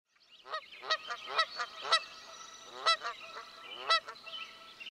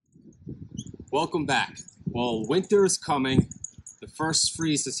Welcome back. Well, winter is coming. The first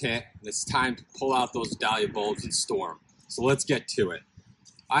freeze has hit, and it's time to pull out those dahlia bulbs and store them. So let's get to it.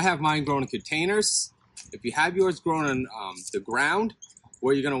 I have mine grown in containers. If you have yours grown in the ground,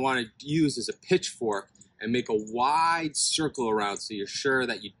 what you're going to want to use is a pitchfork and make a wide circle around so you're sure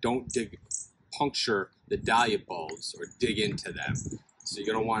that you don't puncture the dahlia bulbs or dig into them. So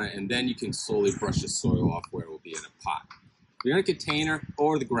you're going to want to, and then you can slowly brush the soil off where it will be in a pot. If you're in a container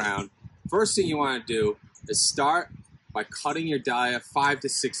or the ground, first thing you want to do is start by cutting your dahlia 5 to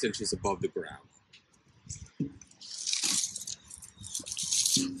 6 inches above the ground.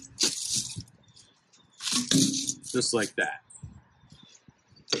 Just like that.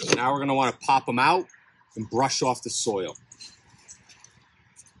 Now we're going to want to pop them out and brush off the soil.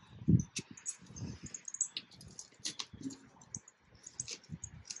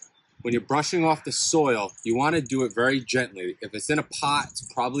 When you're brushing off the soil, you want to do it very gently. If it's in a pot, it's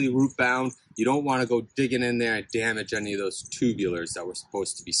probably root bound. You don't want to go digging in there and damage any of those tubulars that we're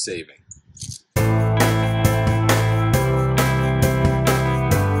supposed to be saving.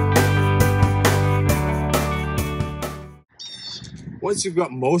 Once you've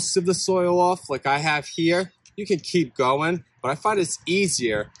got most of the soil off, like I have here, you can keep going, but I find it's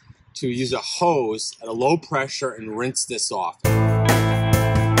easier to use a hose at a low pressure and rinse this off.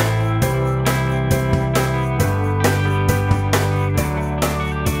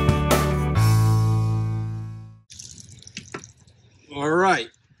 All right,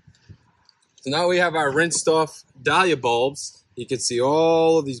 so now we have our rinsed off dahlia bulbs. You can see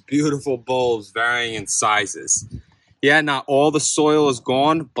all of these beautiful bulbs varying in sizes. Yeah, not all the soil is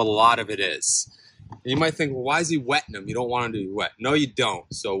gone, but a lot of it is. And you might think, well, why is he wetting them? You don't want them to be wet. No, you don't.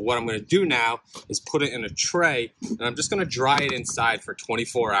 So what I'm going to do now is put it in a tray, and I'm just going to dry it inside for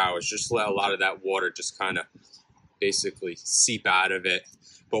 24 hours. Just let a lot of that water just kind of basically seep out of it.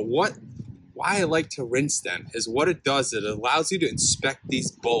 But why I like to rinse them is what it does, it allows you to inspect these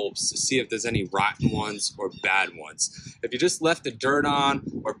bulbs to see if there's any rotten ones or bad ones. If you just left the dirt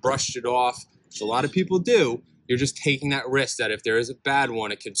on or brushed it off, which a lot of people do, you're just taking that risk that if there is a bad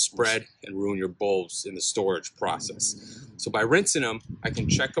one, it can spread and ruin your bulbs in the storage process. So by rinsing them, I can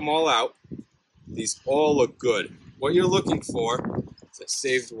check them all out. These all look good. What you're looking for is I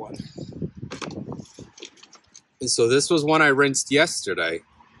saved one. And so this was one I rinsed yesterday.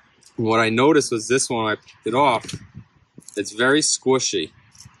 And what I noticed was this one, I picked it off. It's very squishy.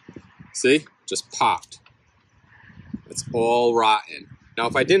 See? Just popped. It's all rotten. Now,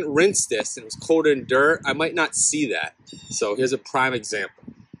 if I didn't rinse this and it was coated in dirt, I might not see that. So here's a prime example.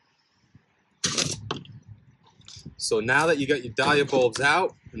 So now that you got your dahlia bulbs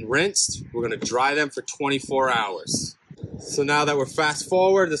out and rinsed, we're going to dry them for 24 hours. So now that we're fast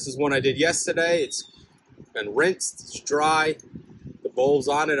forward, this is one I did yesterday. It's been rinsed, it's dry. The bulbs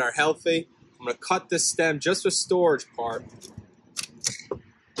on it are healthy. I'm going to cut this stem, just the storage part,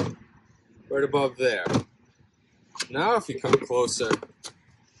 right above there. Now if you come closer,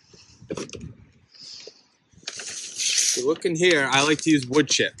 if you look in here, I like to use wood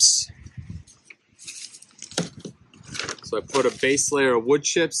chips. So I put a base layer of wood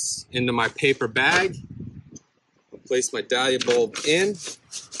chips into my paper bag. I'll place my dahlia bulb in.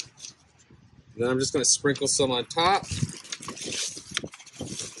 Then I'm just going to sprinkle some on top.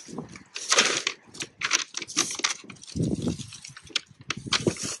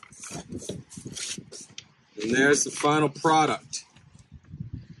 And there's the final product.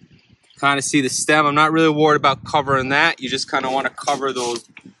 Kind of see the stem. I'm not really worried about covering that. You just kind of want to cover those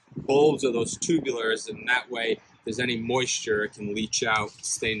bulbs or those tubulars, and that way, if there's any moisture, it can leach out,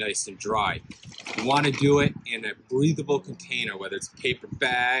 stay nice and dry. You want to do it in a breathable container, whether it's a paper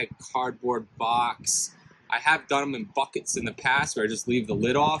bag, cardboard box. I have done them in buckets in the past where I just leave the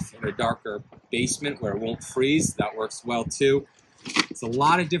lid off in a darker basement where it won't freeze. That works well too. It's a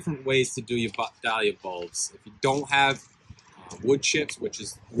lot of different ways to do your dahlia bulbs. If you don't have wood chips, which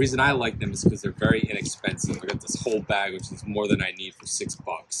is the reason I like them, is because they're very inexpensive. I got this whole bag, which is more than I need, for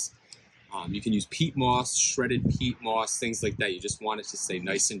 $6. You can use peat moss, shredded peat moss, things like that. You just want it to stay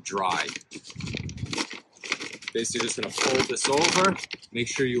nice and dry. Basically, just going to fold this over. Make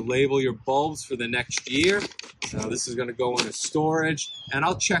sure you label your bulbs for the next year. Now this is going to go into storage, and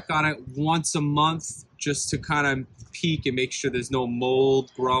I'll check on it once a month just to kind of peek and make sure there's no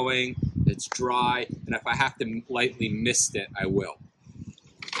mold growing, it's dry, and if I have to lightly mist it, I will.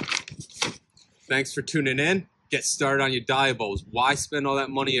 Thanks for tuning in. Get started on your dahlia bulbs. Why spend all that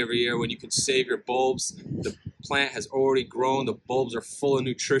money every year when you can save your bulbs? The plant has already grown. The bulbs are full of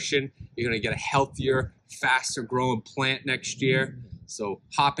nutrition. You're going to get a healthier, faster growing plant next year. So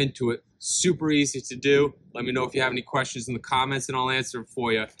hop into it. Super easy to do. Let me know if you have any questions in the comments and I'll answer them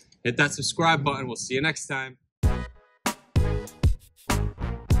for you. Hit that subscribe button. We'll see you next time.